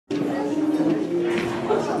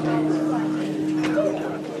Good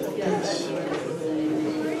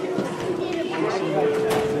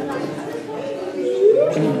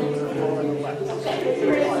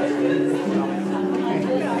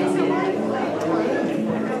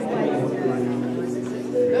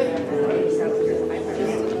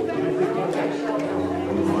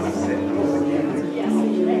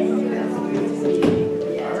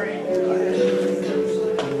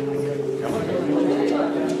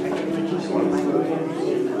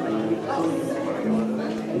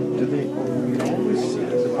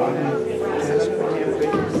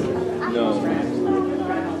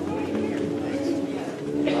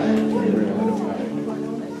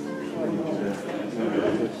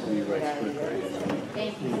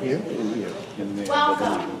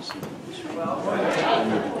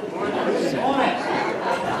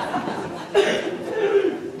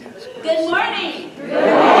morning.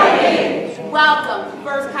 Good morning. Welcome to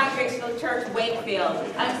First Congregational Church, Wakefield.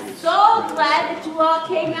 I'm so glad that you all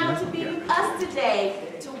came out to be with us today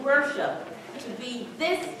to worship, to be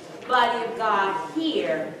this body of God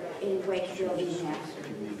here in Wakefield, New Hampshire.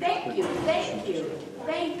 Thank you, thank you,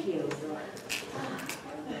 thank you.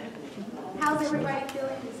 How's everybody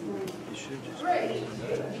feeling this morning? Great.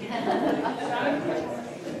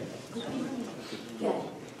 Good.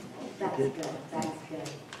 That's good. That's good.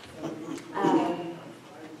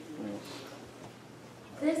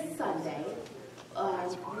 This Sunday,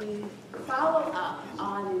 we follow up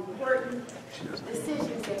on important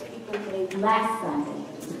decisions that people made last Sunday.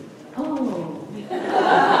 Oh.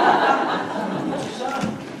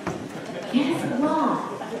 Guess what?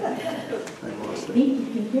 I think you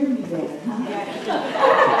can hear me there, huh?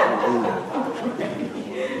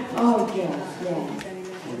 Oh, yes, yes.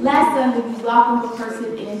 Last Sunday, we welcomed a person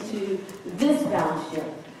into this fellowship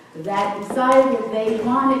that decided that they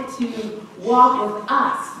wanted to walk with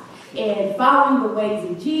us in following the ways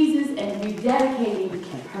of Jesus and rededicating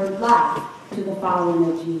her life to the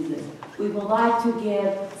following of Jesus. We would like to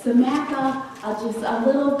give Samantha just a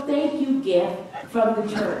little thank you gift from the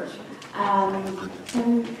church. Can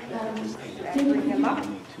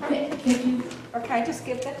you? Or can I just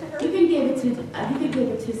give that to her? You can give it to. You can give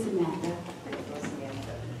it to Samantha.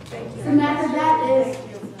 Thank you. Samantha, that is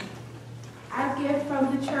our gift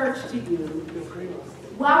from the church to you,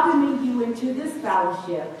 welcoming you into this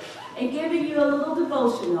fellowship and giving you a little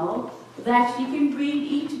devotional that she can read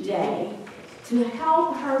each day to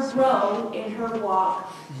help her grow in her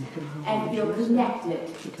walk and feel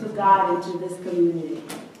connected to God and to this community.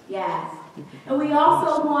 Yes. And we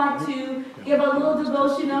also want to give a little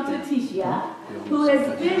devotional to Tisha, who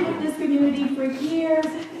has been with this community for years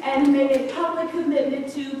and made a public commitment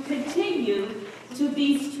to continue to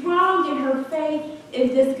be strong in her faith in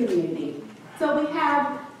this community. So we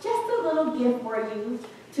have just a little gift for you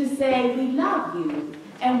to say we love you.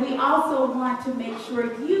 And we also want to make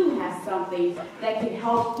sure you have something that can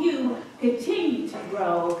help you continue to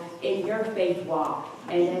grow in your faith walk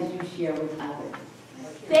and as you share with others.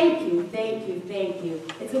 Thank you, thank you, thank you.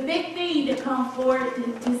 It's a big thing to come forward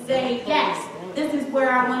to say, yes, this is where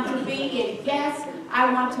I want to be, and yes,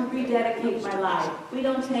 I want to rededicate my life. We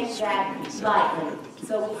don't take that lightly.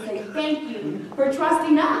 So we say thank you for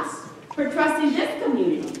trusting us, for trusting this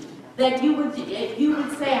community, that you would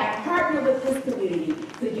say, I partner with this community,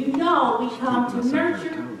 because you know we come to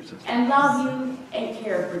nurture and love you and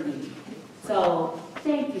care for you. So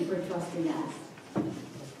thank you for trusting us.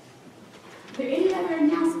 Are there any other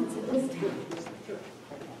announcements at this time?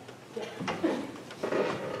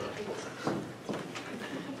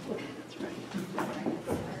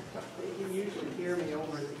 You can usually hear me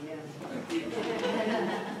over it again.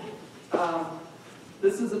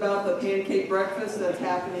 This is about the pancake breakfast that's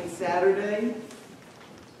happening Saturday.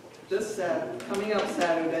 Coming up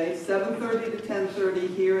Saturday, 7:30 to 10:30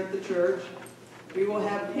 here at the church. We will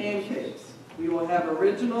have pancakes. We will have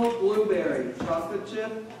original blueberry, chocolate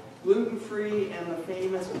chip, gluten-free, and the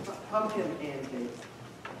famous pumpkin pancakes.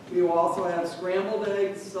 We will also have scrambled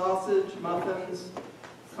eggs, sausage, muffins,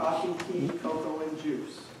 coffee, tea, cocoa, and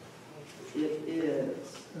juice. It is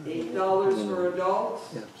 $8 for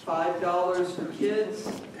adults, $5 for kids.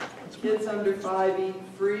 Kids under 5 eat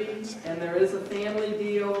free, and there is a family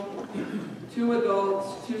deal. 2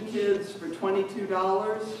 adults, 2 kids for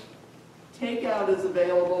 $22. Takeout is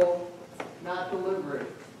available, not delivery.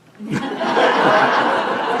 Okay,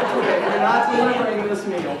 we're not delivering this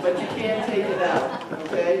meal, but you can take it out,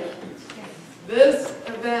 okay? This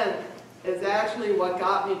event is actually what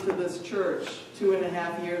got me to this church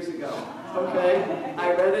 2.5 years ago, okay?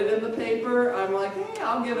 I read it in the paper. I'm like, hey,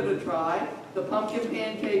 I'll give it a try. The pumpkin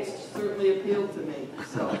pancakes certainly appealed to me,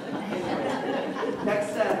 so anyway,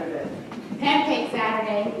 next Saturday. Pancake Saturday.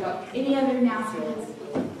 Saturday. Any other announcements?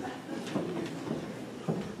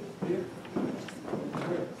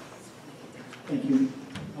 Thank you.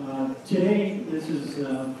 Today, this is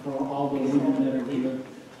for all the women that are here,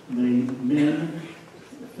 the men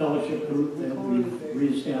fellowship group that we've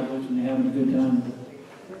reestablished and they're having a good time.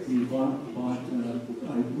 We bought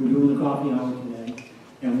we're doing the coffee hour today,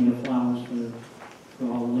 and we have flowers for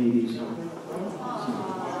all the ladies. So,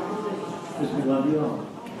 because we love you all.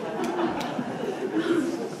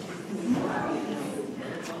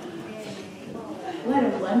 What a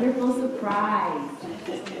wonderful surprise.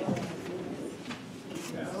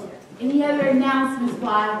 Any other announcements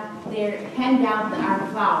while they're handing out our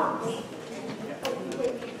flowers?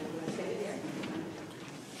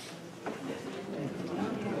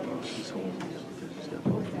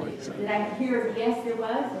 Did I hear yes there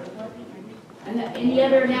was? And any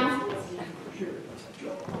other announcements?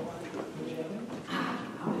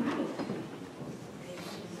 All right.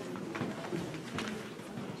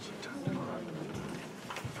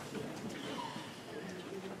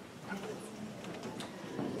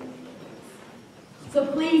 So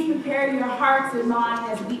please prepare your hearts and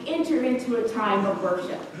minds as we enter into a time of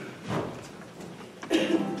worship.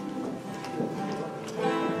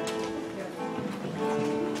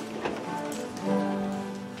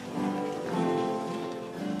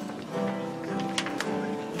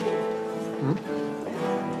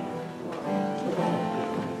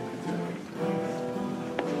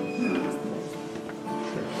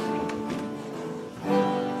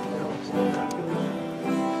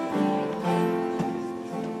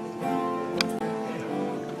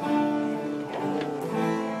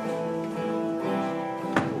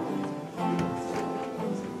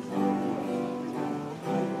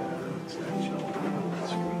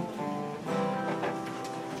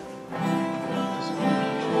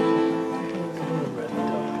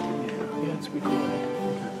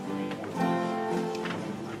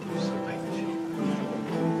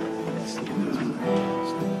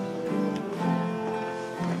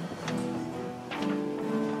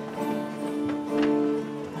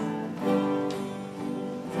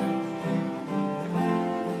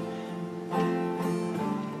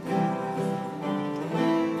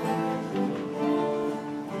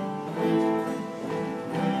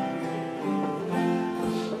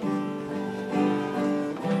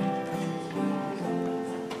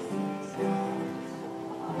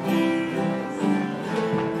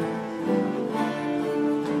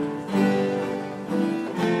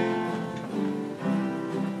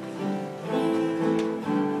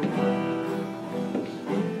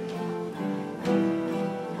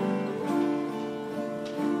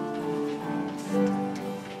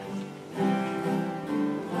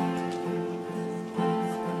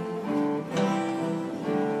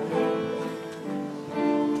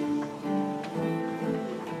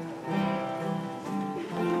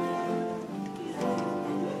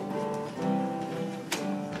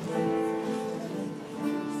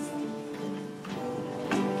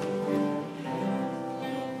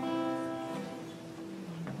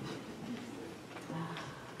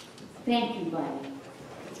 Thank you, buddy.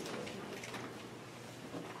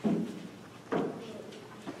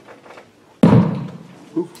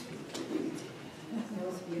 That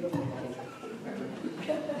was beautiful, buddy.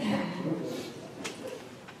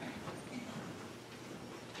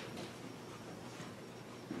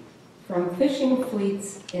 From fishing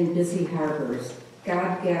fleets in busy harbors,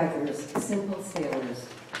 God gathers simple sailors.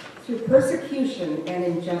 Through persecution and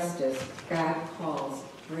injustice, God calls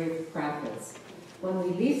brave prophets. When we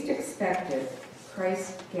least expect it,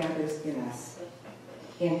 Christ gathers in us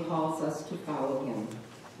and calls us to follow him.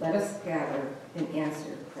 Let us gather and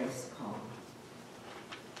answer Christ's call.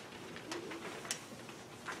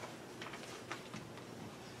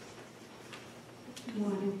 Good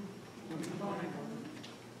morning.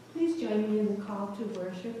 Please join me in the call to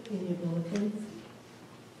worship in your bulletins.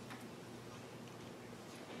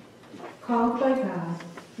 Called by God,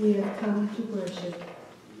 we have come to worship.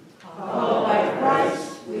 Called by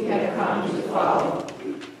Christ, we have come to follow.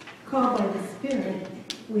 Called by the Spirit,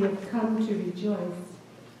 we have come to rejoice.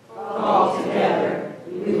 All together,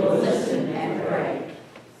 we will listen and pray.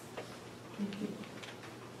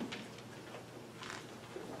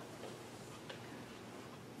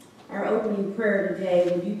 Our opening prayer today,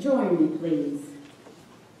 would you join me, please?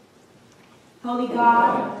 Holy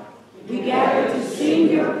God, we gather to sing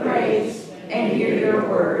your praise and hear your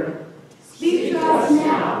word. Speak to us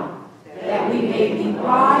now, that we may be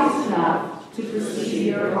wise enough to perceive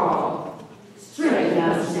your call. Strengthen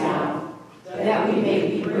us now, that we may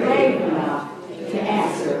be brave enough to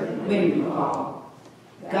answer when you call.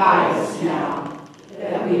 Guide us now,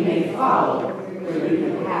 that we may follow where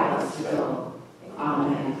you would have us to go.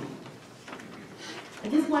 Amen. I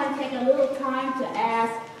just want to take a little time to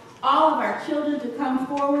ask all of our children to come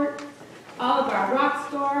forward, all of our rock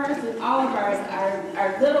stars and all of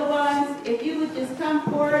our little ones. If you would just come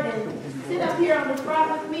forward and sit up here on the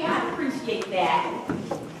front with me, I'd appreciate that.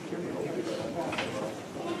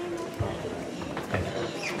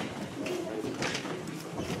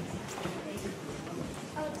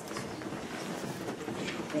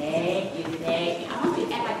 Thank you, thank you. I want you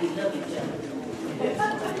to act like you love each other.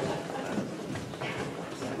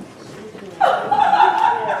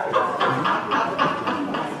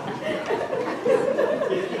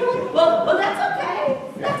 Well, that's okay.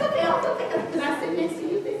 That's okay. I'll take it. Can I sit next to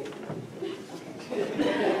you then?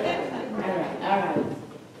 All right.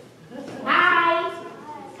 Hi.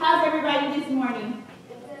 How's everybody this morning?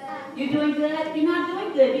 You doing good? You're not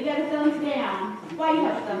doing good. You got a thumbs down. Why you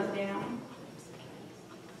have a thumbs down?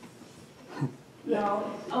 No?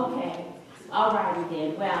 Okay. All righty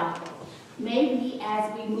then. Well, maybe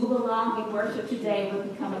as we move along in worship today, we'll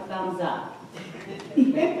become a thumbs up.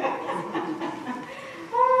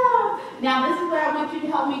 Now, this is what I want you to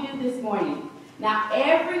help me do this morning. Now,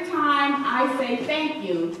 every time I say thank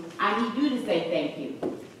you, I need you to say thank you.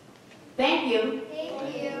 Thank you.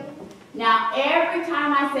 Thank you. Now, every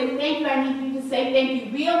time I say thank you, I need you to say thank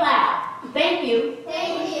you real loud. Thank you.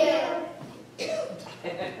 Thank you.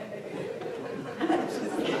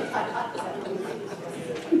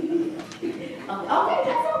 Okay,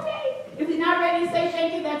 that's okay. If you're not ready to say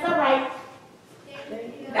thank you, that's all right.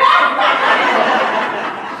 Thank you.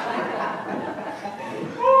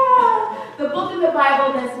 The book in the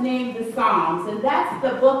Bible that's named the Psalms, and that's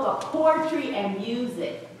the book of poetry and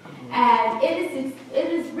music. And it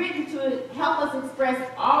is written to help us express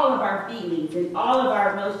all of our feelings and all of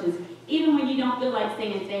our emotions, even when you don't feel like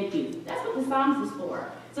saying thank you. That's what the Psalms is for.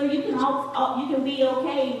 So you can be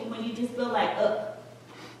okay when you just feel like, ugh.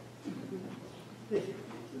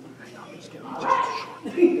 All right.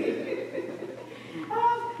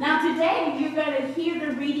 Now today you're going to hear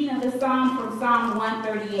the reading of the Psalm from Psalm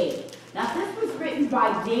 138. Now this was written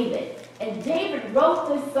by David, and David wrote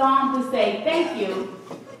this psalm to say thank you.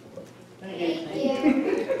 Thank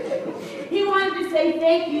you. He wanted to say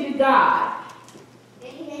thank you to God.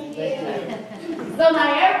 Thank you. So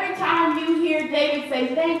now every time you hear David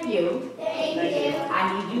say thank you, Thank you. I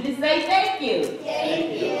need you to say thank you.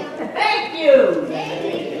 Thank you. Thank you. Thank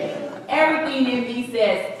you. Everything in me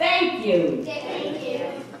says thank you. Thank you.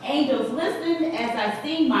 Angels, listen as I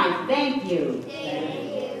sing my thank you.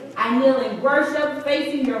 Thank you. I kneel in worship,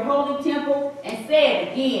 facing your holy temple, and say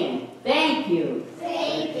it again. Thank you.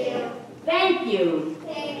 Thank you. Thank you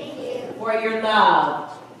Thank you. for your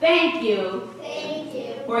love. Thank you Thank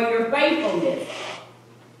you. for your faithfulness.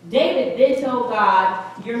 David then told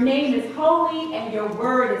God, your name is holy and your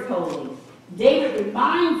word is holy. David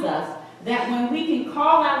reminds us that when we can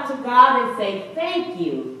call out to God and say thank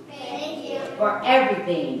you Thank you. for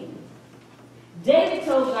everything. David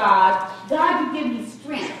told God, God, you give me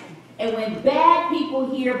strength. And when bad people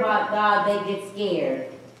hear about God, they get scared.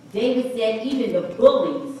 David said even the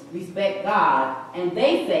bullies respect God, and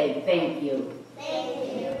they say thank you.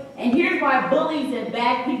 Thank you. And here's why bullies and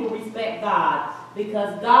bad people respect God.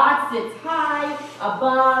 Because God sits high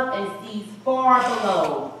above and sees far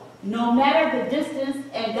below. No matter the distance,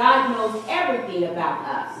 and God knows everything about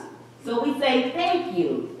us. So we say thank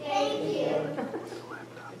you. Thank you.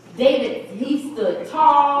 David, he stood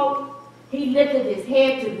tall. He lifted his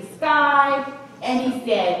head to the sky. And he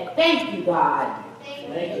said, thank you, God.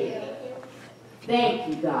 Thank you. Thank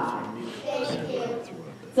you, God. Thank you.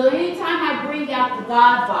 So anytime I bring out the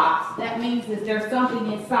God box, that means that there's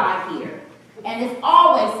something inside here. And it's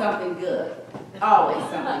always something good. Always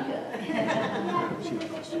something good.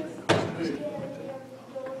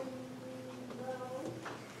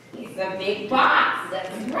 It's a big box,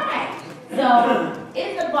 that's right. So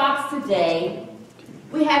in the box today,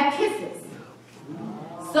 we have kisses.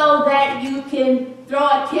 So that you can throw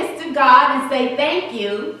a kiss to God and say thank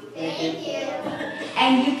you. Thank you.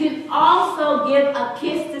 And you can also give a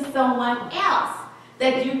kiss to someone else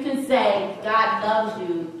that you can say, God loves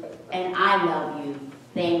you and I love you.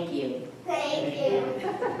 Thank you. Thank you.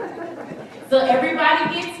 So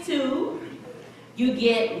everybody gets two. You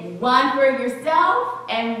get one for yourself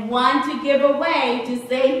and one to give away to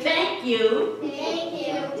say thank you. Thank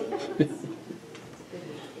you.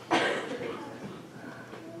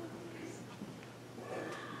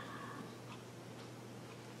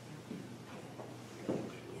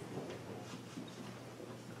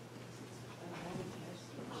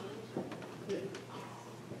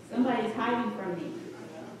 Somebody's hiding from me.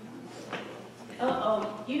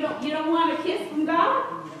 Uh-oh. You don't want a kiss from God?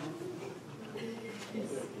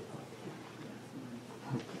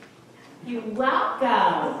 You're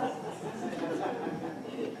welcome.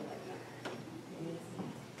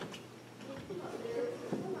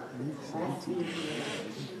 Let's see here.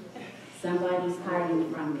 Somebody's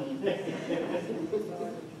hiding from me.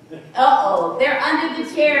 Uh-oh, they're under the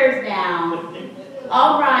chairs now.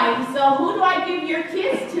 All right, so who do I give your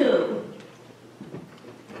kiss to?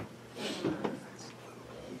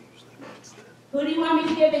 Who do you want me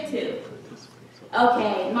to give it to?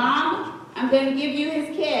 Okay, Mom, I'm going to give you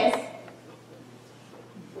his kiss.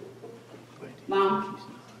 Mom.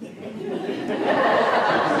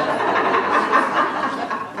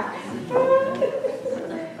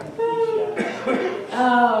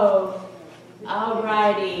 Oh, all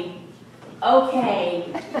righty.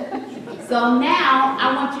 Okay. So now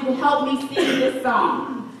I want you to help me sing this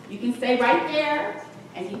song. You can stay right there,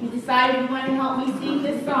 and you can decide if you want to help me sing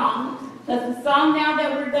this song. Because the song now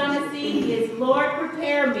that we're going to sing is Lord,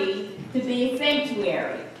 Prepare Me to Be a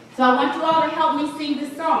Sanctuary. So I want you all to help me sing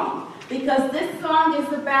this song. Because this song is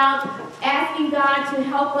about asking God to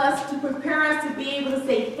help us, to prepare us to be able to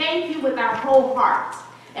say thank you with our whole heart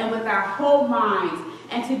and with our whole minds,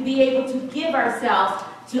 and to be able to give ourselves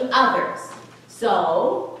to others.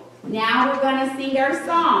 So now we're going to sing our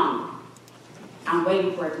song. I'm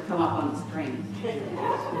waiting for it to come up on the screen.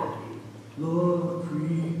 Lord, prepare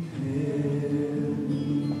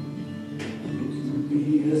me to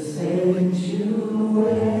be a sanctuary,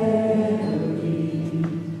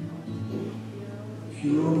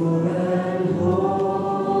 pure and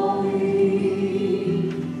holy,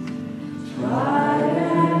 tried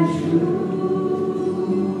and true.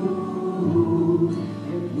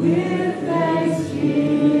 With thanksgiving,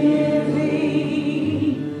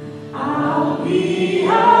 I'll be a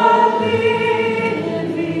living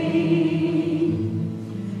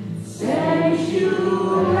sanctuary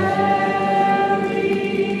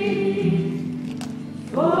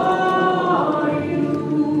for you.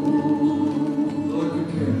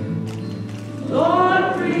 Lord,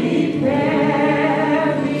 prepare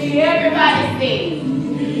me. Everybody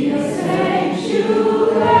sing. Be a sanctuary.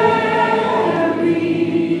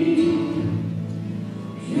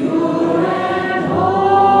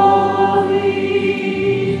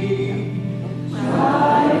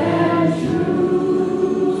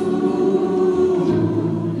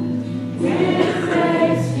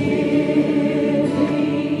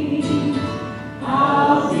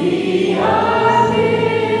 I'll be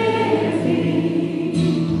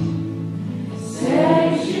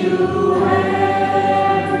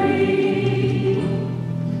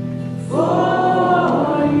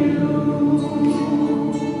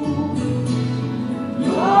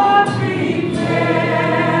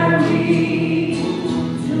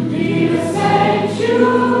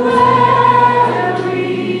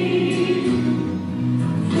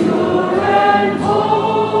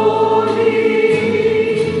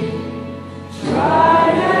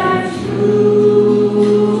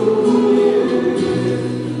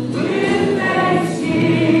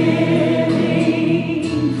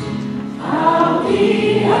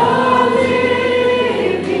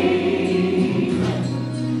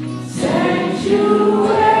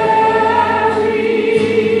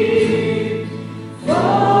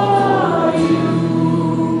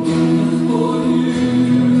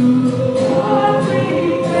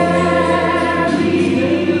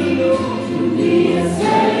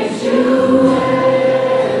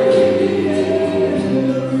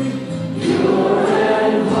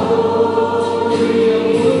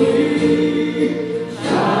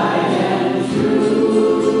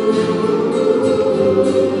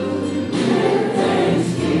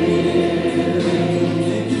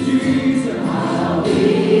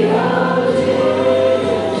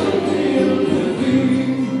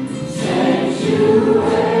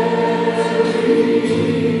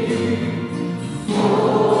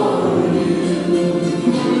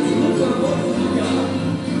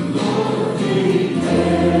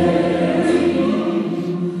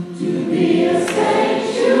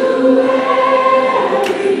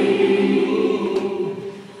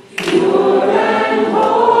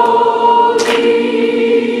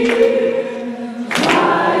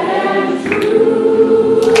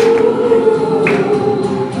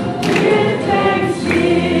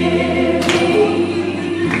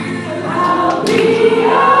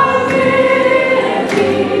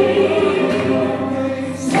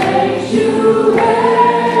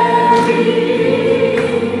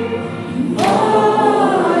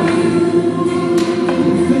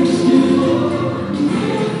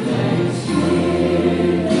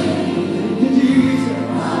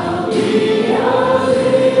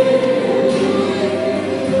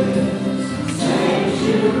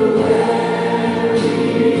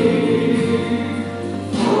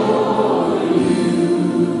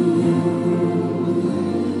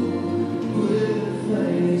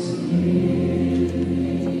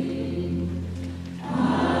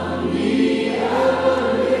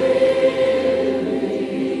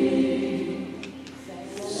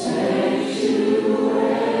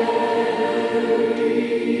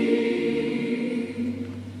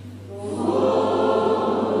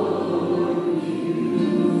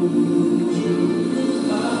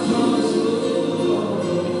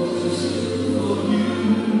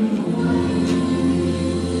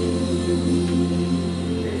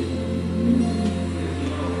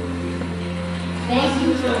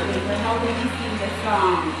know when you sing the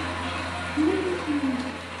song.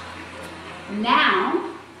 Now,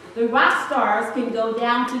 the rock stars can go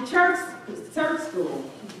down to church school.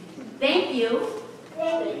 Thank you.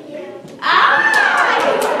 Thank you.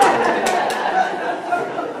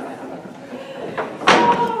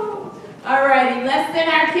 All righty, let's send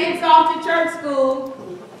our kids off to church school.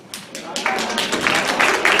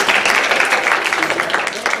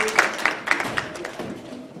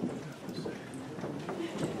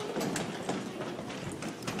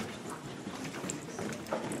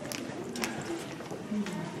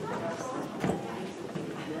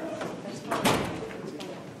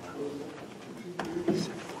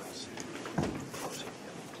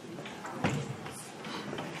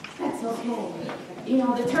 That's okay. You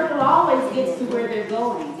know, the turtle always gets to where they're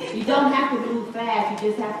going. You don't have to move fast, you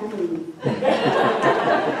just have to move.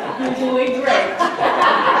 You're doing great.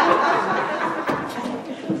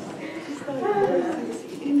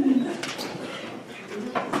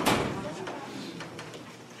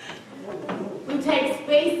 We take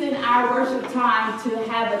space in our worship time to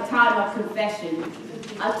have a time of confession,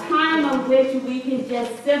 a time of which we can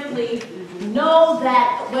just simply know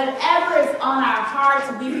that whatever is on our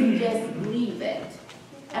hearts, we can just leave it.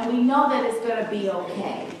 And we know that it's going to be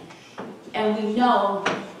okay. And we know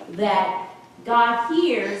that God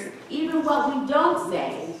hears even what we don't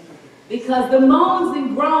say, because the moans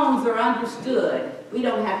and groans are understood. We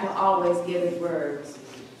don't have to always give it words.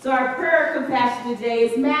 So our prayer of compassion today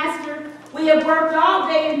is, Master, we have worked all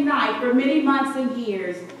day and night for many months and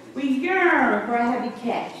years. We yearn for a heavy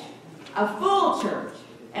catch, a full church,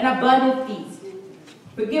 an abundant feast.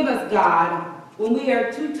 Forgive us, God, when we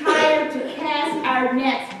are too tired to cast our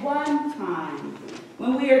nets one time,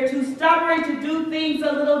 when we are too stubborn to do things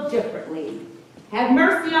a little differently. Have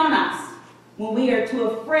mercy on us when we are too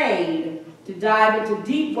afraid to dive into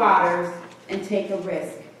deep waters and take a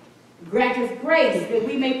risk. Grant us grace that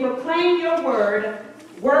we may proclaim your word,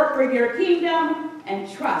 work for your kingdom, and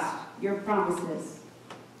trust your promises.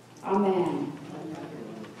 Amen.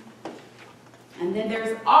 And then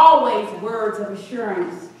there's always words of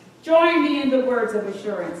assurance. Join me in the words of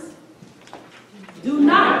assurance. Do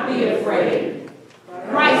not be afraid.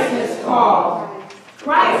 Christ has called.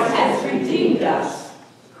 Christ has redeemed us.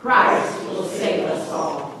 Christ will save us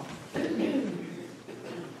all.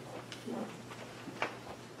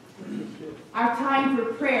 Our time for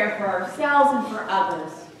prayer for ourselves and for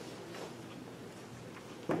others.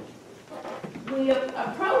 We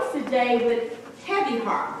approach today with heavy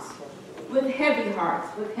hearts. With heavy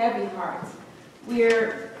hearts.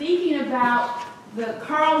 We're thinking about the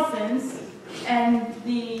Carlsons and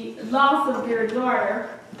the loss of their daughter.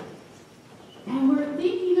 And we're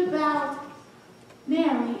thinking about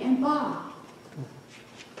Mary and Bob,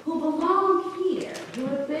 who belong here, who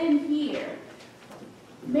have been here.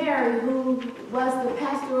 Mary, who was the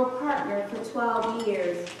pastoral partner for 12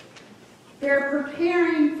 years. They're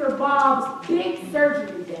preparing for Bob's big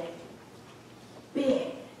surgery day.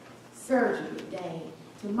 Big surgery day.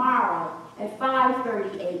 Tomorrow at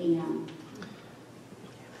 5:30 a.m.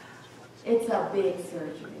 It's a big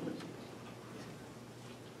surgery.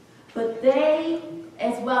 But they,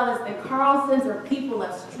 as well as the Carlsons, are people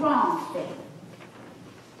of strong faith.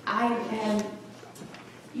 I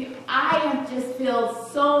just feel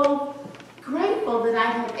so grateful that I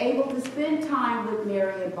have able to spend time with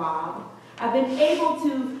Mary and Bob. I've been able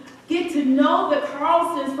to get to know the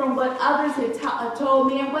Carlsons from what others have told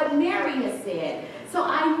me and what Mary has said. So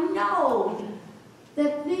I know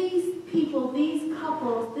that these people, these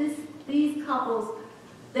couples,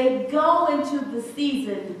 they go into the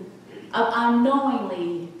season of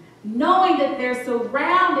unknowingly, knowing that they're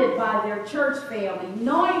surrounded by their church family,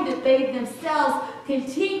 knowing that they themselves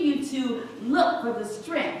continue to look for the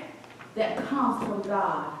strength that comes from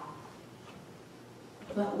God.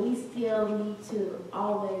 But we still need to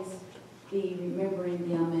always be remembering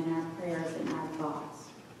them in our prayers and our thoughts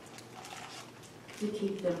to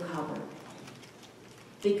keep them covered.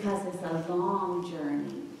 Because it's a long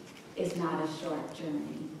journey. It's not a short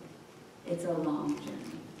journey. It's a long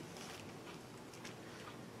journey.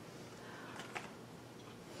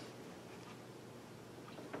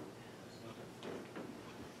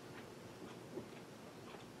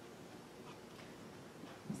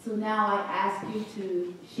 So now I ask you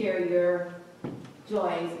to share your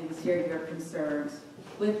joys and share your concerns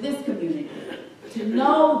with this community. To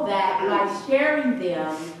know that by sharing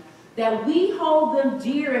them, that we hold them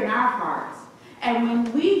dear in our hearts. And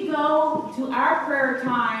when we go to our prayer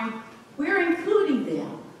time, we're including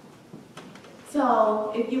them.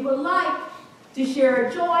 So if you would like to share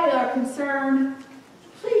a joy or concern,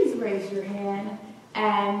 please raise your hand.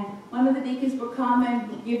 And one of of the deacons will come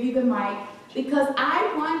and give you the mic, because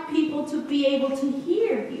I want people to be able to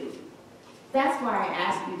hear you. That's why I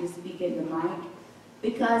ask you to speak in the mic,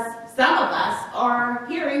 because some of us are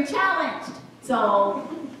hearing challenged. So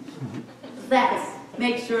let's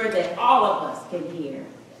make sure that all of us can hear.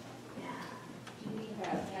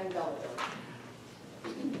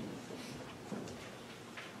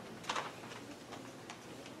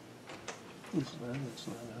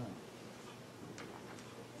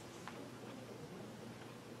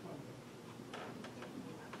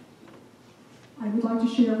 I would like to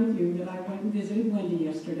share with you that I went and visited Wendy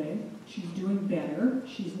yesterday. She's doing better.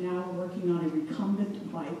 She's now working on a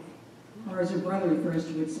recumbent bike, or as her brother refers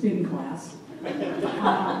to it, spin class.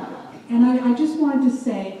 And I just wanted to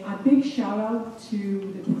say a big shout out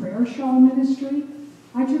to the prayer shawl ministry.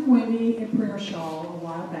 I took Wendy a prayer shawl a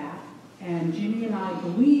while back, and Ginny and I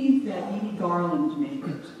believe that Edie Garland made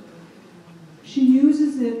it. She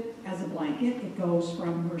uses it as a blanket. It goes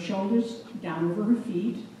from her shoulders down over her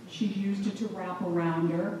feet. She used it to wrap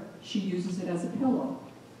around her. She uses it as a pillow.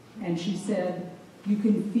 And she said, you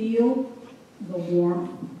can feel the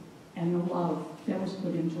warmth and the love that was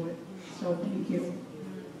put into it. So thank you.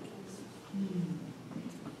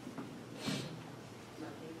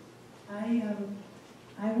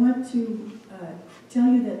 I want to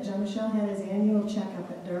tell you that Jean-Michel had his annual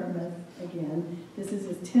checkup at Dartmouth again. This is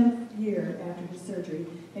his 10th year after his surgery,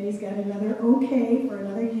 and he's got another okay for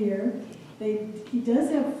another year. He does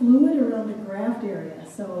have fluid around the graft area,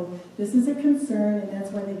 so this is a concern, and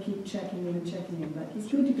that's why they keep checking him and checking him. But he's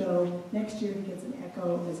good to go. Next year he gets an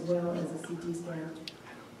echo as well as a CT scan.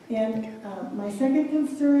 And my second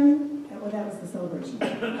concern, well, that was the celebration.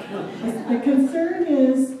 The concern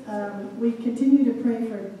is we continue to pray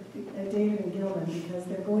for David and Gilman, because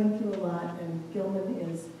they're going through a lot, and Gilman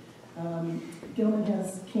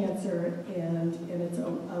has cancer, and it's a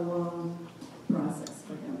long process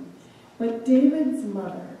for him. But David's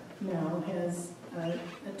mother now has a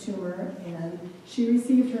tumor, and she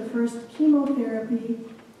received her first chemotherapy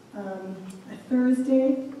a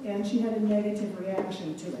Thursday, and she had a negative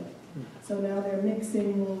reaction to it. So now they're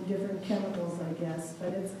mixing different chemicals, I guess,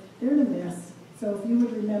 but they're in a mess. So if you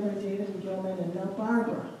would remember David and Gilman, and now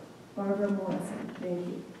Barbara Morrison, thank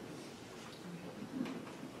you.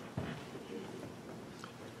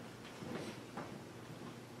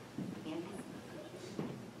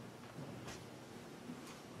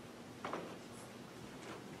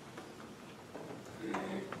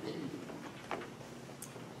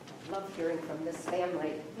 Love hearing from this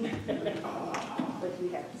family. What do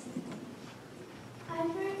you have to say? I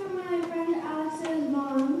pray for my friend Alex's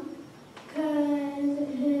mom,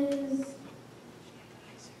 because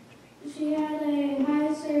she had a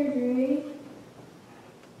high surgery.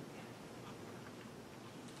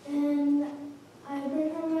 And I pray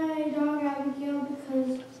for my dog Abigail,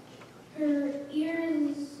 because her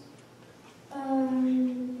ears, are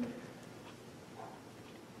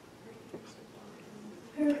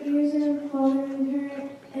bothering her,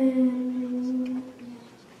 and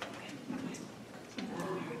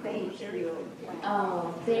Thank you.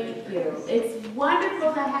 Oh, thank you. It's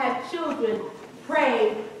wonderful to have children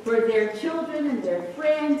pray for their children and their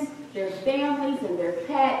friends, their families and their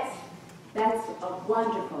pets. That's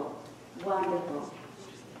wonderful, wonderful.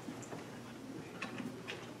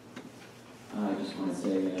 I just want to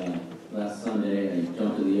say, last Sunday I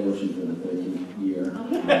jumped in the ocean for the 13th year.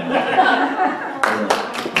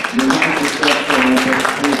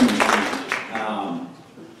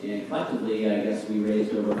 And collectively, I guess we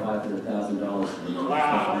raised over $500,000 for the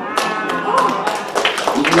Wow!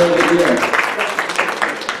 It was a really good year.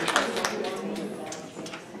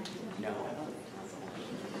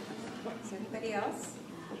 Is anybody else?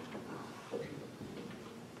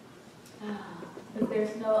 If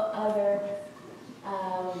there's no other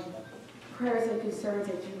prayers and concerns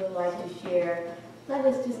that you would like to share, let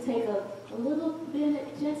us just take a little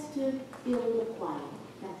minute just to be a little quiet.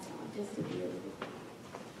 That's all, just to be a little quiet.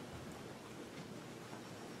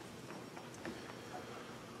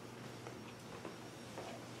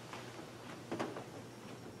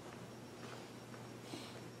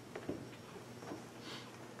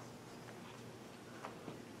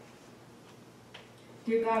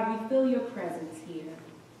 Dear God, we feel your presence here.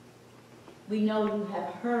 We know you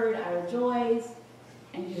have heard our joys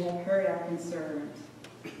and you have heard our concerns.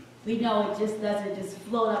 We know it just doesn't just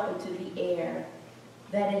float up into the air,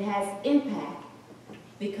 that it has impact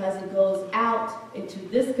because it goes out into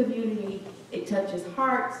this community, it touches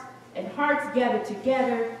hearts, and hearts gather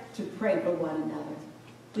together to pray for one another.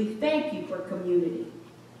 We thank you for community.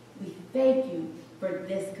 We thank you for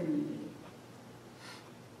this community.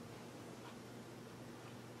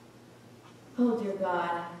 Oh, dear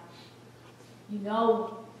God, you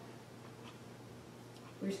know,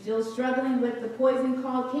 we're still struggling with the poison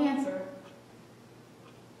called cancer.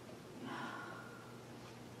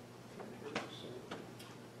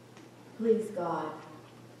 Please, God,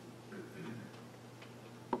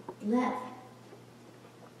 let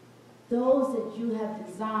those that you have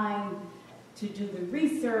designed to do the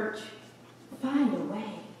research find a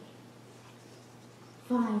way.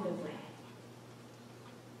 Find a way.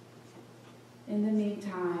 In the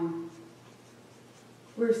meantime,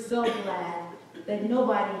 we're so glad that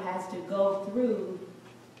nobody has to go through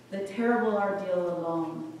the terrible ordeal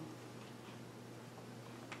alone.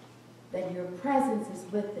 That your presence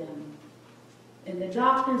is with them, and the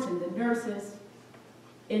doctors and the nurses,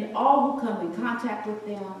 and all who come in contact with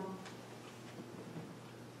them.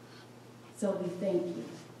 So we thank you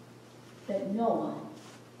that no one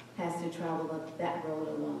has to travel up that road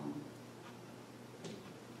alone.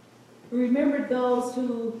 Remember those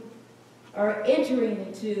who are entering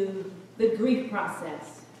into the grief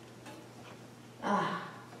process.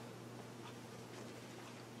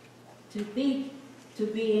 To think to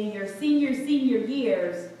be in your senior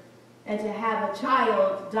years and to have a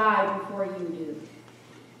child die before you do.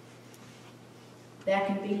 There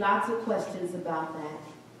can be lots of questions about that.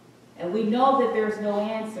 And we know that there's no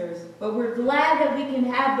answers, but we're glad that we can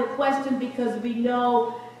have the question because we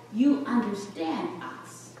know you understand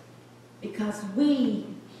us. Because we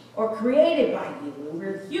are created by you, and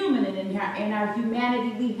we're human, and in our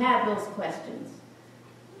humanity we have those questions.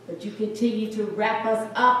 But you continue to wrap us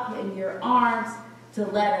up in your arms to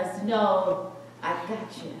let us know, I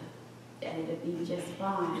got you, and it'll be just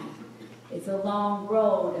fine. It's a long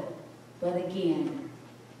road, but again,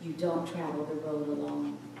 you don't travel the road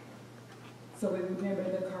alone. So we remember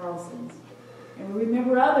the Carlsons, and we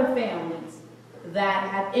remember other families that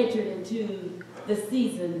have entered into the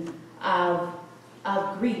season of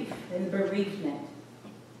grief and bereavement.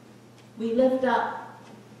 We lift up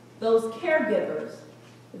those caregivers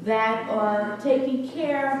that are taking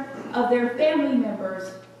care of their family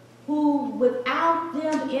members who, without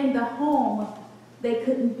them in the home, they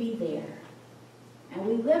couldn't be there. And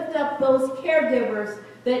we lift up those caregivers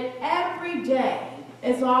that every day,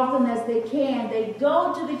 as often as they can, they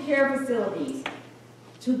go to the care facilities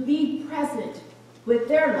to be present with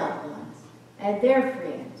their loved ones and their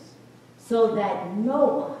friends so that no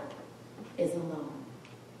one is alone.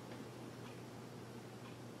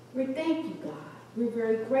 We thank you, God. We're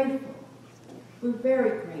very grateful. We're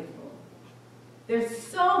very grateful. There's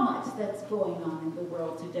so much that's going on in the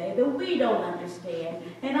world today that we don't understand.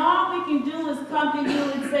 And all we can do is come to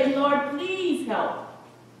you and say, Lord, please help.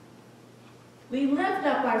 We lift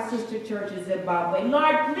up our sister church in Zimbabwe.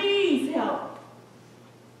 Lord, please help.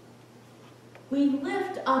 We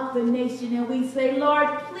lift up the nation and we say,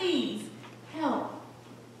 Lord, please help.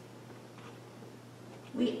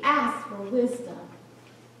 We ask for wisdom.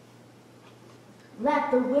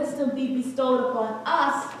 Let the wisdom be bestowed upon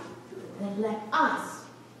us, and let us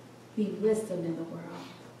be wisdom in the world.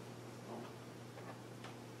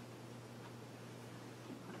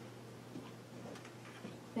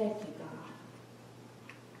 Thank you, God,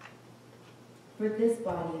 for this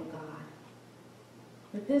body of God,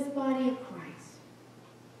 for this body of Christ,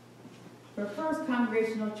 for First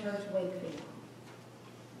Congregational Church, Wakefield.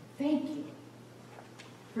 Thank you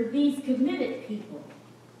for these committed people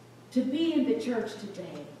to be in the church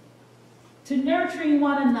today, to nurturing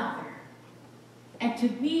one another, and to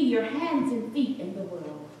be your hands and feet in the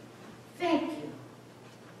world. Thank you.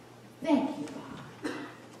 Thank you, God.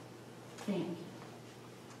 Thank you.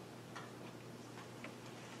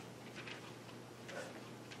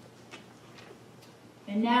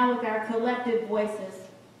 And now with our collective voices,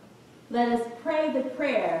 let us pray the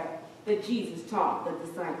prayer that Jesus taught the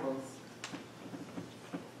disciples.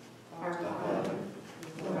 Our Father,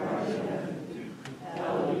 who art in heaven,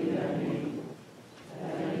 hallowed be thy name.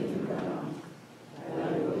 Thy kingdom come, thy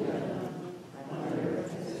will be done, on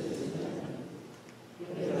earth as it is in heaven.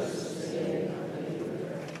 Give us this day our daily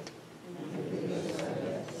bread, and forgive us our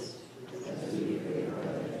debts, as we forgive our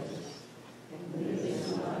debtors. And lead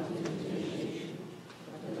us not into temptation,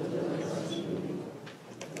 but deliver us from evil.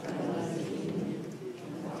 For thine is the kingdom,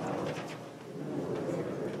 and the power, and the glory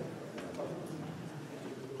forever.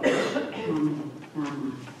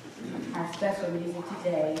 Our special music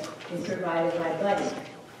today is provided by Buddy,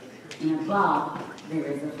 and above there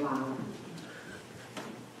is a flower.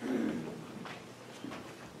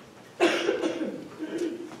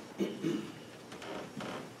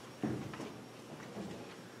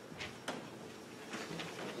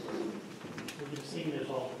 We can sing this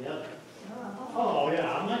all together. Oh,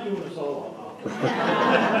 yeah, I'm not doing a solo.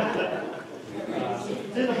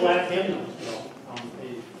 It's in the black hymnal, on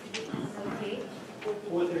page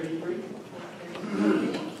 433.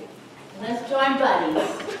 Let's join buddies.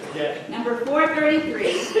 Yes. Number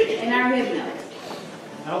 433 in our hymnal.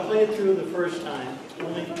 I'll play it through the first time,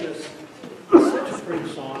 only because it's such a pretty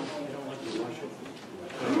song. I don't like to rush it.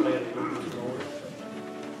 I'll play it through slower.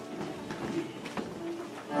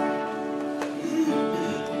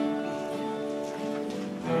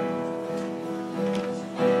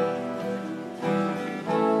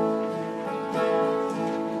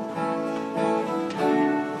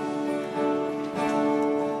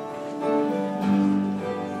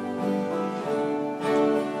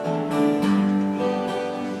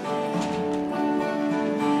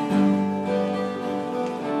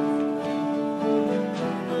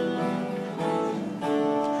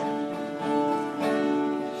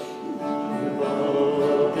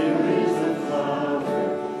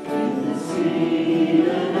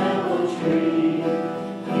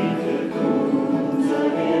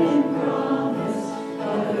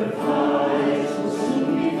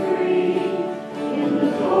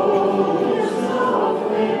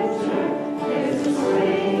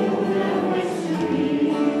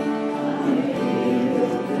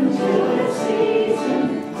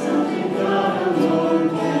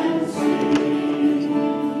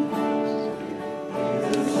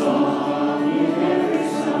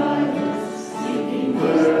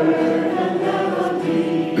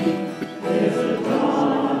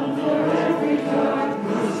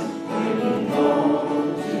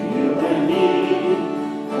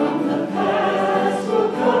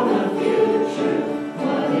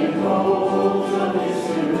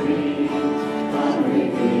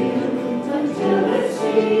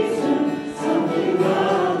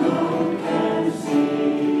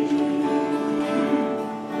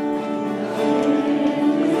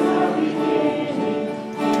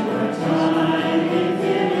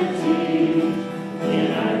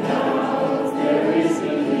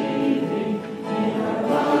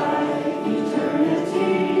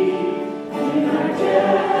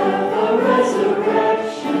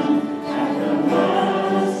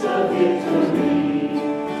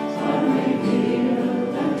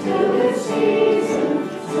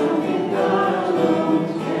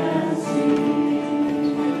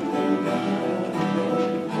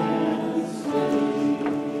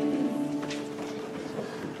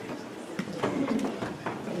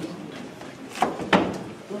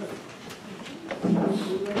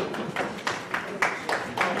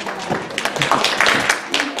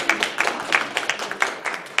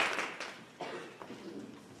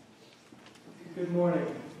 Good morning.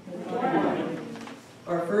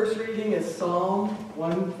 Our first reading is Psalm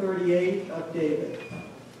 138 of David.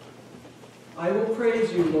 I will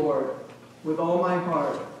praise you, Lord, with all my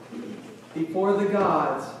heart. Before the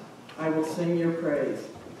gods, I will sing your praise.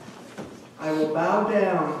 I will bow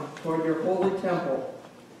down toward your holy temple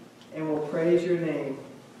and will praise your name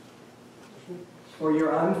for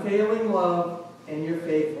your unfailing love and your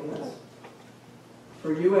faithfulness.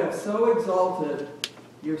 For you have so exalted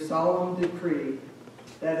your solemn decree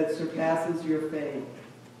that it surpasses your fame.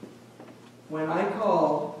 When I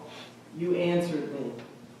called, you answered me.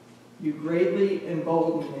 You greatly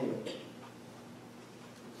emboldened me.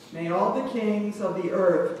 May all the kings of the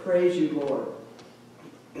earth praise you, Lord,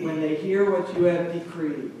 when they hear what you have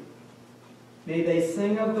decreed. May they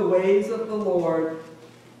sing of the ways of the Lord,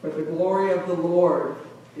 for the glory of the Lord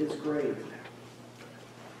is great.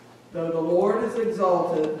 Though the Lord is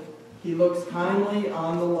exalted, he looks kindly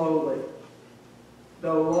on the lowly.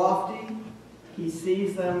 Though lofty, he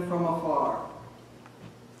sees them from afar.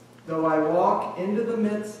 Though I walk into the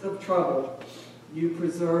midst of trouble, you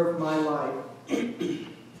preserve my life.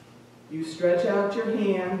 You stretch out your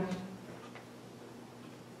hand.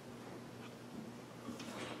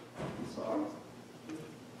 Sorry.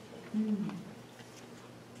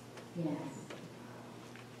 Yes.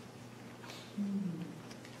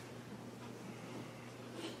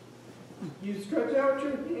 You stretch out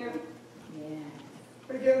your hand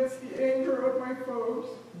Yeah. against the anger of my foes.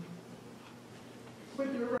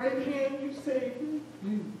 With your right hand you save me.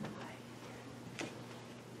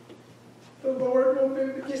 The Lord will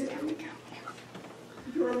vindicate you.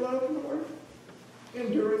 Your love, Lord,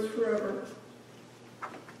 endures forever.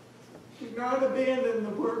 Do not abandon the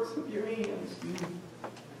works of your hands.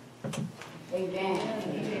 Amen.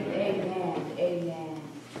 Amen. Amen.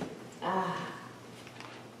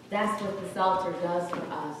 That's what the Psalter does for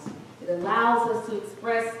us. It allows us to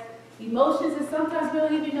express emotions that sometimes we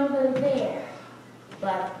don't even know that are there.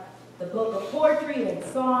 But the book of poetry and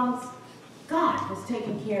songs, God has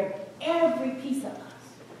taken care of every piece of us.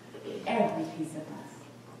 Every piece of us.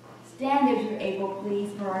 Stand as you're able, please,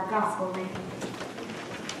 for our gospel reading.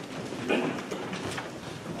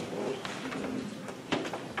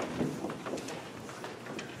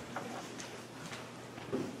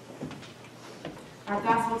 Our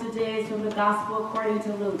gospel today is from the gospel according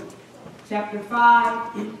to Luke, chapter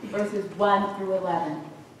 5, verses 1 through 11.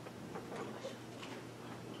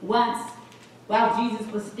 Once, while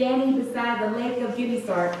Jesus was standing beside the lake of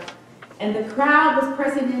Gennesaret, and the crowd was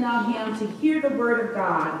pressing in on him to hear the word of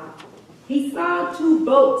God, he saw 2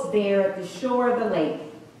 boats there at the shore of the lake.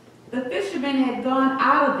 The fishermen had gone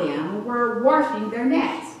out of them and were washing their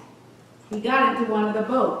nets. He got into one of the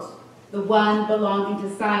boats, the one belonging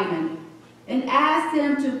to Simon, and asked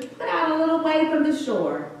him to put out a little way from the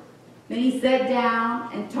shore. Then he sat down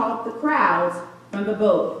and taught the crowds from the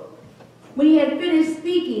boat. When he had finished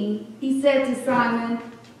speaking, he said to Simon,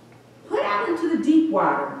 "Put out into the deep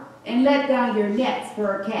water and let down your nets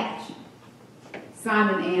for a catch."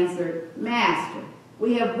 Simon answered, "Master,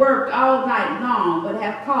 we have worked all night long, but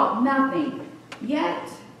have caught nothing. Yet,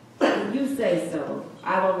 if you say so,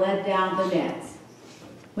 I will let down the nets."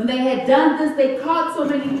 When they had done this, they caught so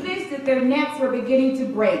many fish that their nets were beginning to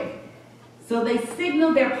break. So they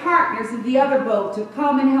signaled their partners in the other boat to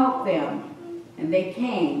come and help them. And they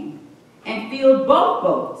came and filled both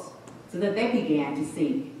boats so that they began to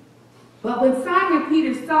sink. But when Simon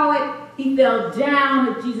Peter saw it, he fell down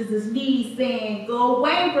at Jesus' knees, saying, "Go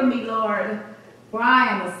away from me, Lord, for I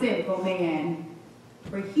am a sinful man."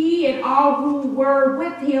 For he and all who were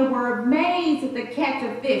with him were amazed at the catch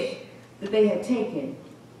of fish that they had taken.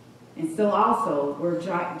 And so also were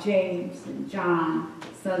James and John,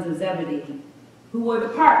 sons of Zebedee, who were the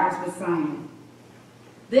partners with Simon.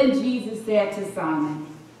 Then Jesus said to Simon,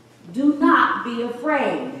 "Do not be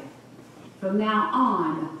afraid. From now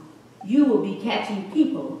on, you will be catching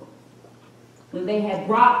people." When they had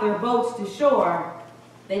brought their boats to shore,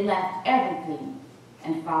 they left everything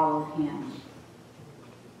and followed him.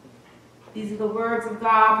 These are the words of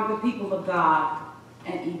God for the people of God.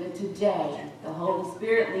 And even today, the Holy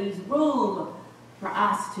Spirit leaves room for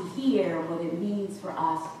us to hear what it means for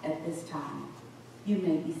us at this time. You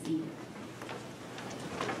may be seated.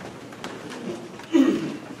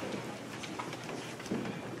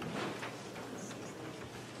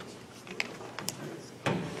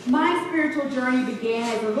 My spiritual journey began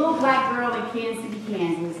as a little black girl in Kansas City,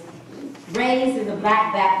 Kansas, raised in the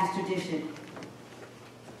Black Baptist tradition.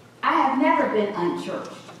 I have never been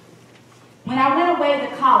unchurched. When I went away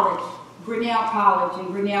to college, Grinnell College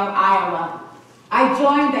in Grinnell, Iowa, I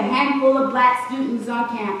joined a handful of black students on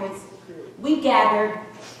campus. We gathered,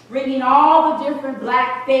 bringing all the different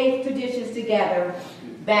black faith traditions together: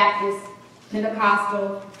 Baptist,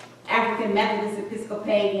 Pentecostal, African Methodist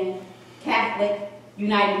Episcopalian, Catholic,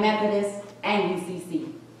 United Methodist, and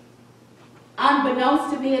UCC.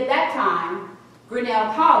 Unbeknownst to me at that time,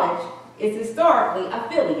 Grinnell College is historically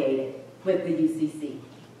affiliated with the UCC.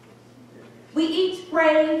 We each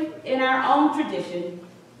prayed in our own tradition,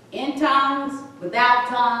 in tongues, without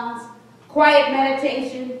tongues, quiet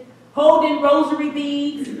meditation, holding rosary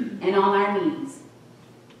beads, and on our knees.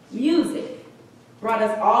 Music brought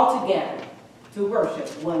us all together to worship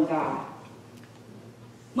one God.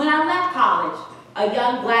 When I left college, a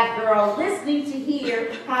young black girl listening to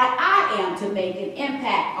hear how I am to make an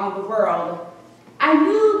impact on the world, I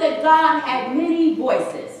knew that God had many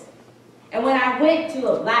voices. And when I went to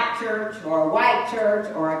a black church or a white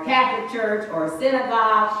church or a Catholic church or a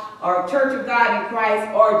synagogue or a Church of God in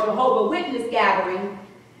Christ or a Jehovah's Witness gathering,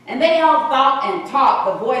 and they all thought and taught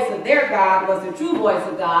the voice of their God was the true voice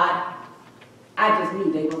of God, I just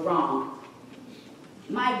knew they were wrong.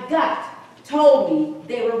 My gut told me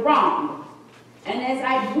they were wrong. And as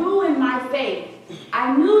I grew in my faith,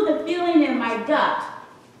 I knew the feeling in my gut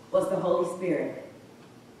was the Holy Spirit.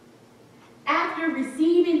 After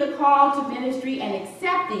receiving the call to ministry and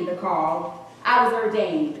accepting the call, I was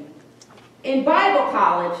ordained. In Bible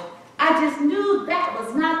college, I just knew that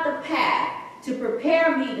was not the path to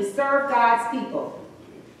prepare me to serve God's people.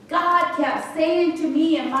 God kept saying to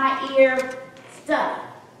me in my ear, "Study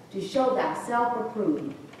to show thyself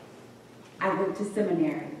approved." I went to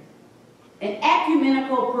seminary, an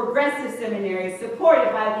ecumenical progressive seminary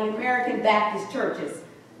supported by the American Baptist churches.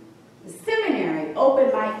 The seminary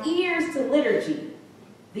opened my ears to liturgy,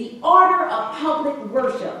 the order of public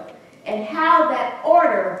worship, and how that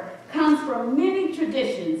order comes from many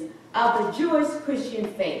traditions of the Jewish Christian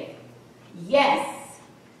faith. Yes,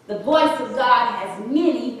 the voice of God has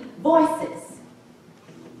many voices.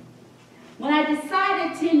 When I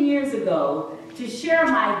decided 10 years ago to share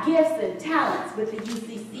my gifts and talents with the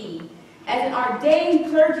UCC as an ordained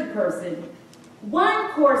clergy person, one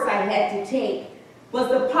course I had to take was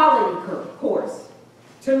the polity course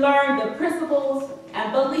to learn the principles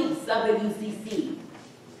and beliefs of the UCC.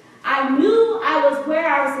 I knew I was where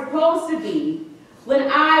I was supposed to be when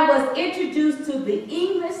I was introduced to the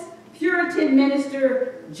English Puritan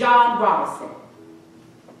minister John Robinson,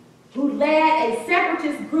 who led a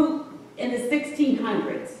separatist group in the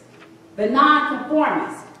 1600s, the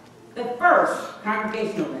Nonconformists, the first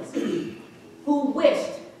Congregationalists, who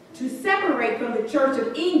wished to separate from the Church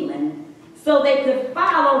of England so they could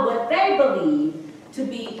follow what they believed to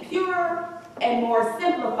be pure and more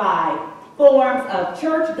simplified forms of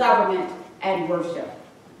church government and worship.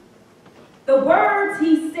 The words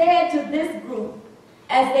he said to this group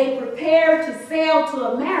as they prepared to sail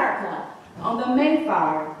to America on the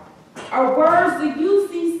Mayflower are words the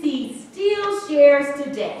UCC still shares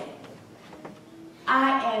today.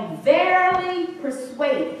 I am verily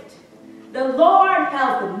persuaded the Lord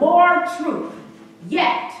has more truth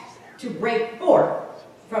yet to break forth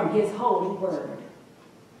from his holy word.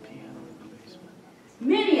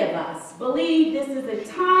 Many of us believe this is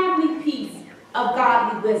a timely piece of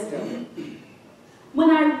godly wisdom. When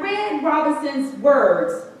I read Robinson's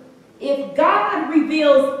words, if God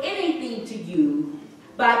reveals anything to you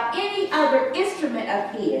by any other instrument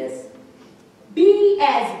of his, be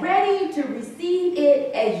as ready to receive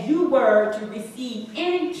it as you were to receive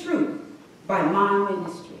any truth by my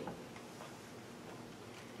ministry.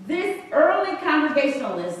 This early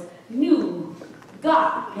Congregationalist knew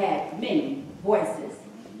God had many voices.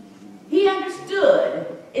 He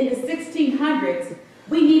understood in the 1600s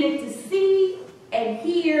we needed to see and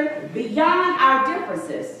hear beyond our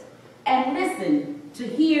differences and listen to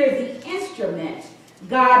hear the instrument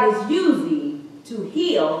God is using to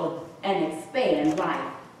heal and expand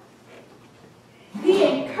life. He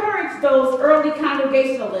encouraged those early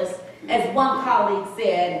Congregationalists, as one colleague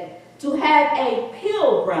said, to have a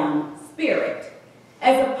pilgrim spirit,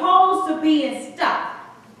 as opposed to being stuck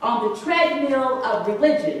on the treadmill of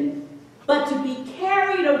religion, but to be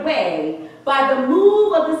carried away by the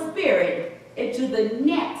move of the Spirit into the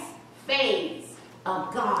next phase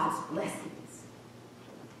of God's blessings.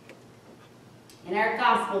 In our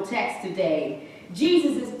gospel text today,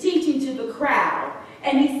 Jesus is teaching to the crowd,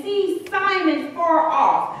 and he sees Simon far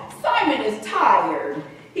off. Simon is tired.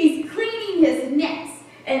 He's cleaning his nets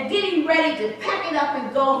and getting ready to pack it up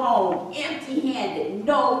and go home empty-handed,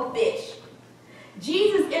 no fish.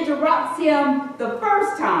 Jesus interrupts him the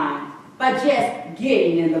first time by just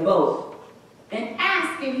getting in the boat and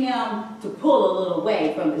asking him to pull a little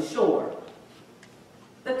way from the shore.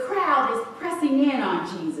 The crowd is pressing in on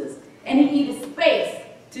Jesus, and he needed space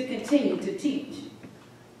to continue to teach.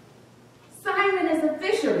 Simon is a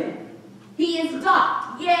fisherman. He is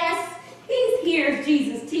docked. Yes, he hears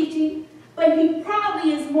Jesus teaching, but he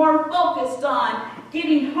probably is more focused on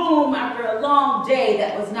getting home after a long day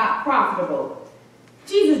that was not profitable.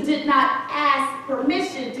 Jesus did not ask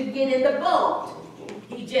permission to get in the boat.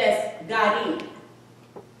 He just got in.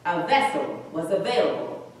 A vessel was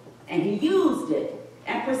available, and he used it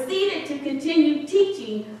and proceeded to continue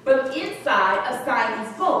teaching from inside of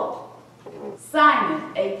Simon's boat.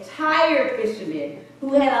 Simon, a tired fisherman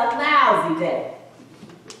who had a lousy day.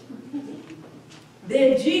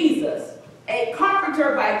 Then Jesus, a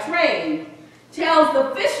carpenter by trade, tells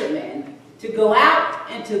the fisherman to go out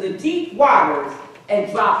into the deep waters and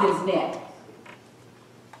drop his net.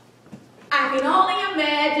 I can only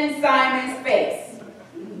imagine Simon's face.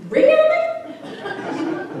 Really?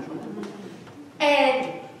 And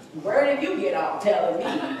where did you get off telling me,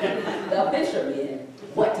 the fisherman,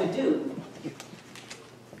 what to do?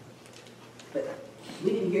 But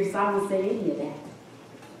we didn't hear Simon say any of that.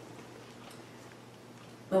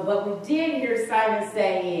 But what we did hear Simon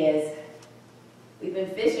say is, we've been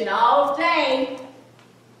fishing all day,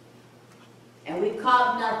 and we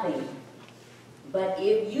caught nothing. But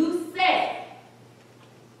if you say,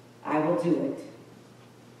 I will do it.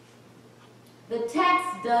 The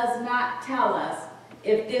text does not tell us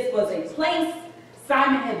if this was a place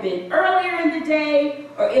Simon had been earlier in the day,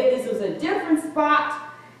 or if this was a different spot.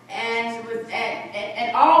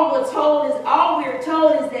 And all we're told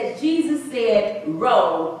is that Jesus said,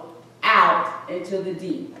 row out into the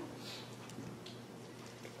deep.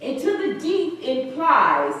 Into the deep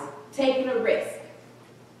implies taking a risk,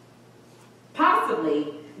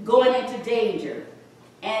 possibly going into danger,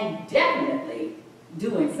 and definitely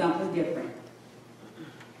doing something different.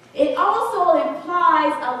 It also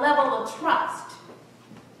implies a level of trust.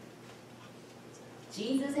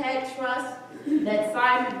 Jesus had trust that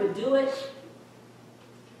Simon would do it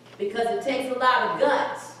because it takes a lot of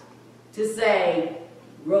guts to say,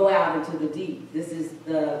 row out into the deep. He's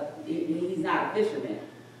not a fisherman.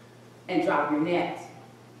 and drop your net.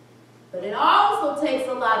 But it also takes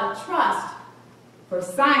a lot of trust for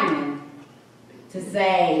Simon to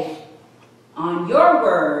say, on your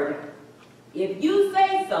word, if you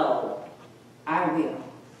say so, I will.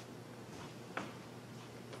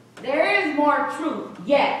 There is more truth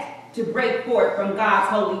yet to break forth from God's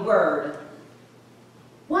holy word.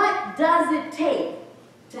 What does it take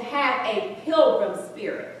to have a pilgrim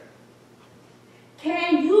spirit?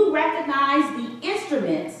 Can you recognize the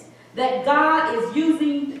instruments that God is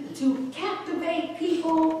using to captivate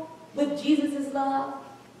people with Jesus' love?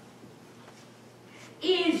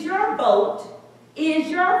 Is your boat, is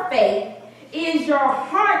your faith, is your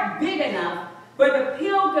heart big enough for the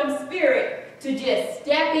pilgrim spirit to just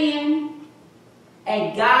step in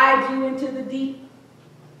and guide you into the deep?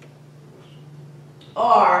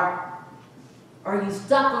 Or are you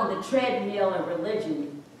stuck on the treadmill of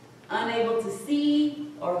religion, unable to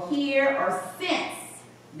see or hear or sense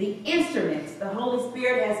the instruments the Holy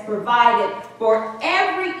Spirit has provided for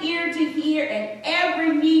every ear to hear and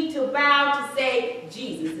every knee to bow to say,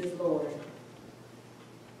 Jesus is Lord?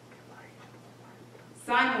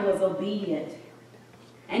 Simon was obedient,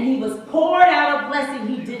 and he was poured out a blessing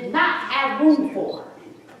he did not have room for.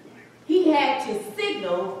 He had to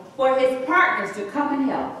signal for his partners to come and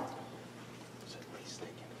help.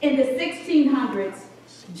 In the 1600s,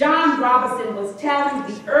 John Robinson was telling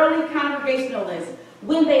the early Congregationalists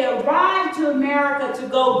when they arrived to America to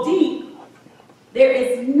go deep, there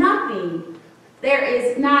is nothing, there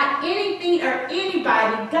is not anything or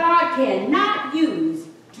anybody God cannot use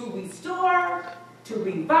to restore, to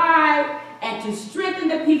revive, and to strengthen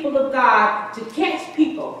the people of God, to catch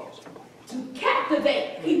people, to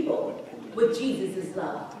captivate people with Jesus'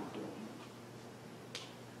 love.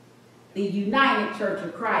 The United Church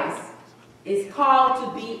of Christ is called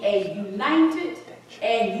to be a united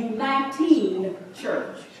and uniting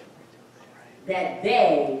church, that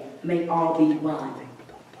they may all be one.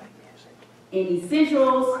 In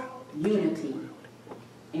essentials, unity.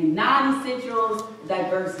 In non-essentials,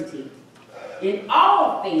 diversity. In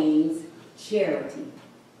all things, charity.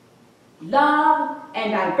 Love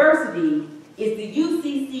and diversity is the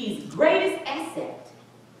UCC's greatest asset.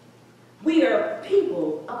 We are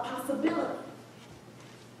people of possibility.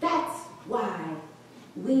 That's why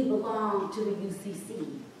we belong to the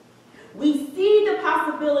UCC. We see the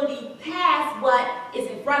possibility past what is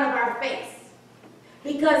in front of our face,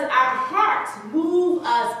 because our hearts move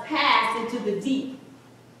us past into the deep.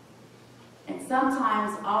 And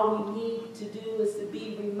sometimes all we need to do is to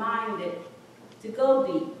be reminded to go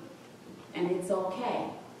deep. And it's okay.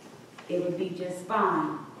 It will be just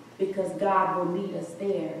fine, because God will meet us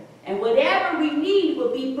there. And whatever we need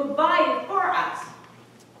will be provided for us.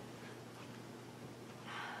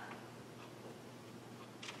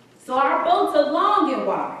 So our boats are long and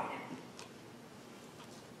wide.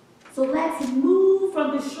 So let's move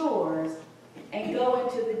from the shores and go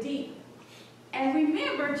into the deep. And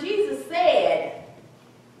remember, Jesus said,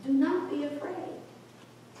 do not be afraid.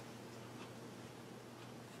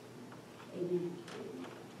 Amen.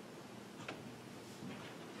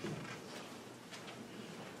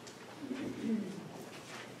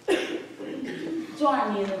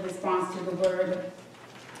 Join me in the response to the word.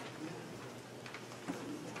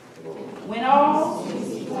 When all we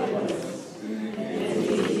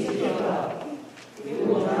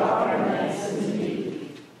will drop our nets in the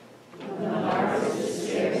deep. When the harvest is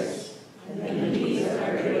scarce and the needs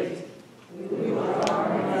are great, we will drop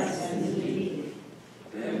our nets in the deep.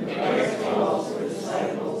 When Christ calls for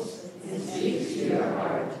disciples and speaks to your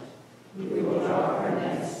heart, we will drop our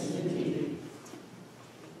nets in the deep.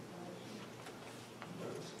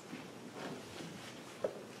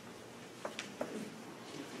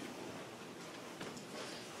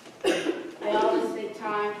 I always take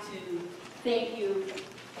time to thank you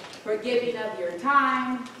for giving of your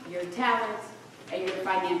time, your talents, and your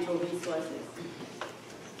financial resources.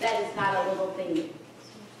 That is not a little thing.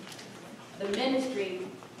 The ministry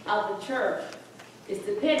of the church is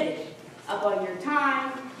dependent upon your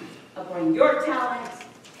time, upon your talents,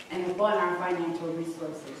 and upon our financial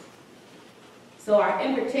resources. So our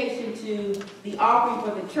invitation to the offering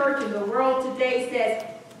for the church in the world today says,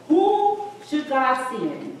 who should God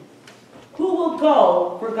send? Who will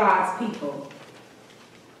go for God's people?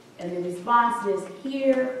 And the response is,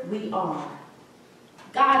 here we are.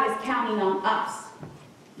 God is counting on us.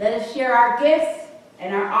 Let us share our gifts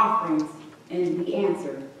and our offerings in the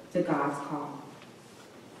answer to God's call.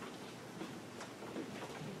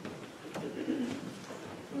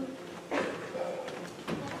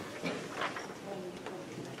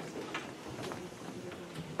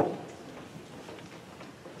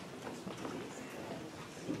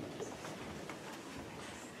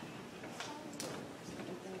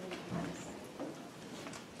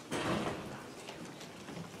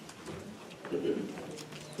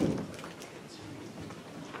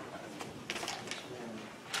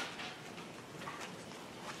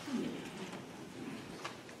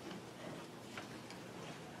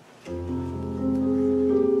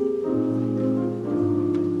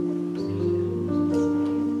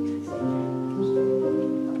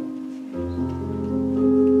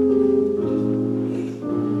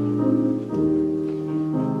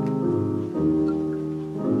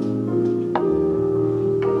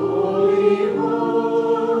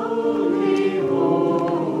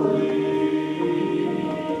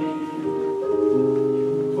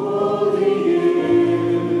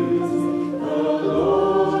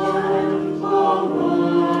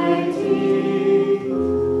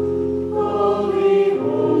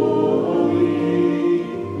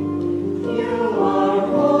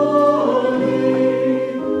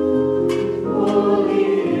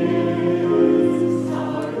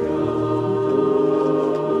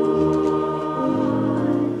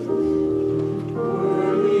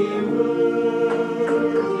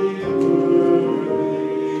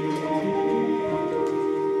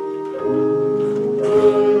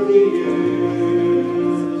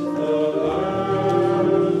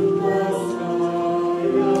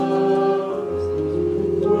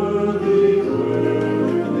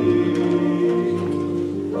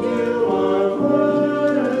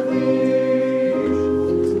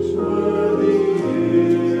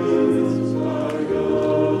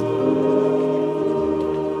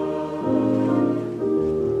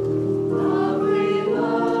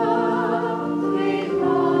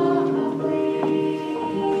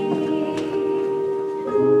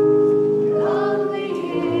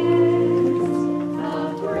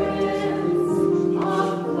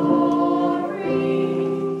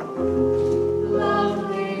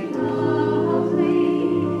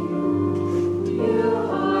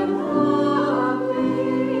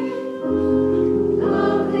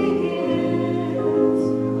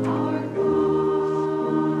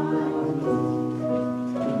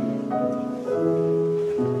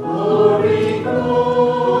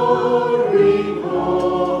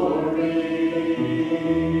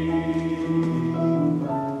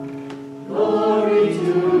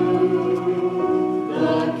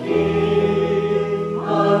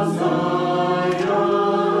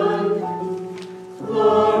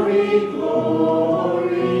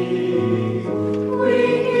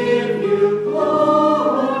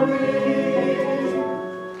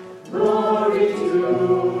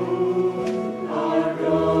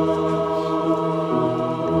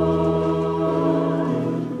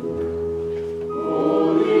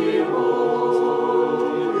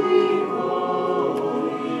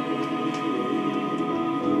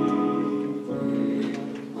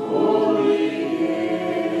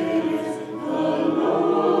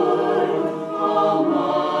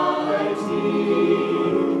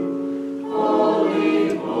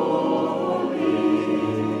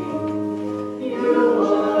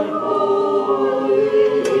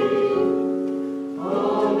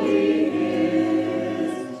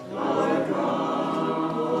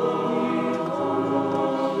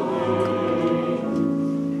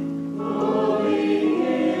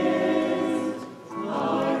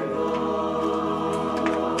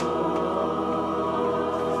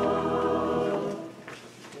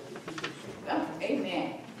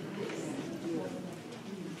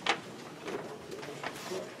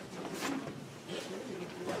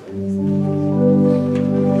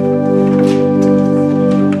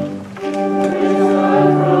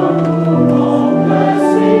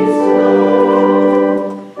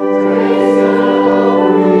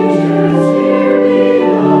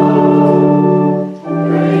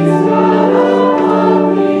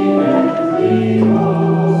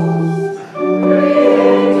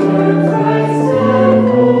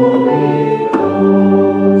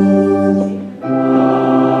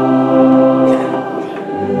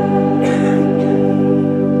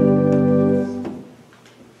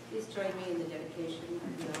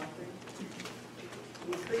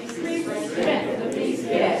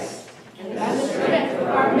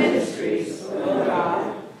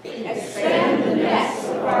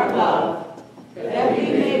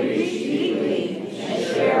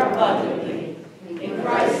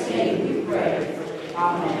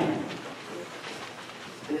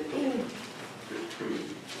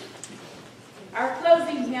 Our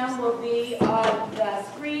closing hymn will be on the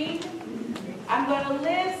screen. I'm going to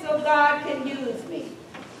live so God can use me.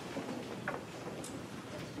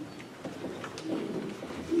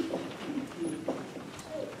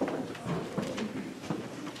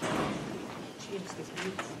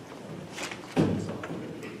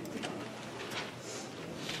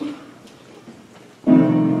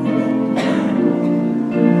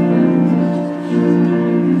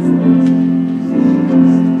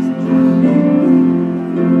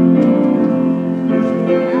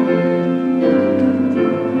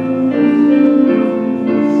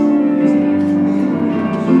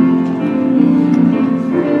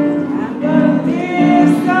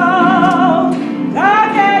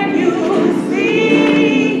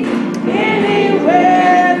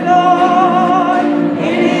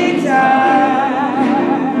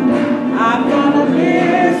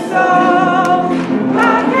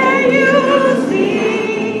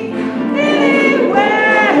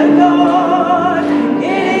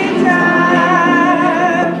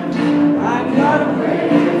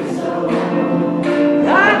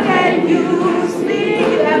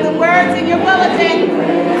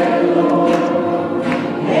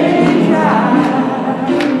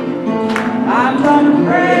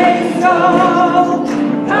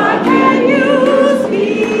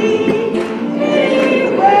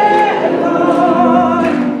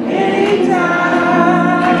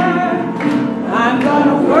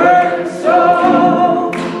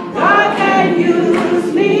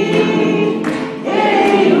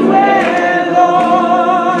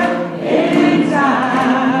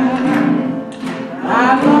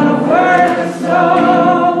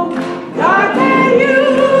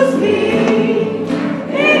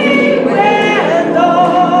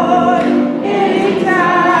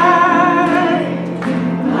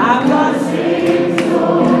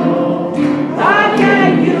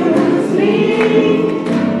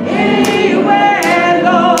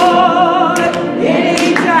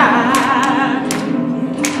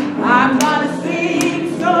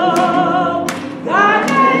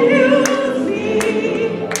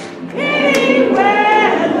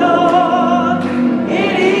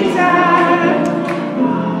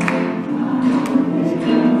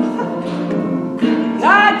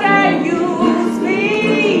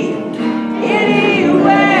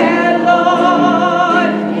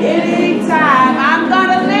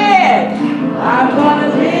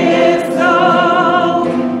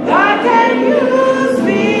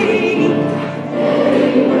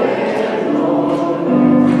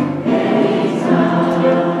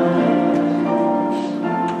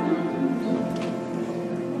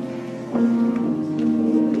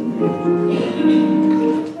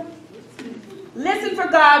 Listen for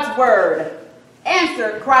God's word.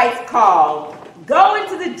 Answer Christ's call. Go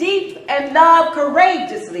into the deep and love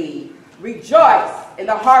courageously. Rejoice in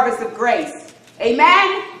the harvest of grace.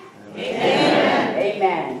 Amen?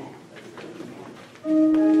 Amen.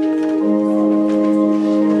 Amen.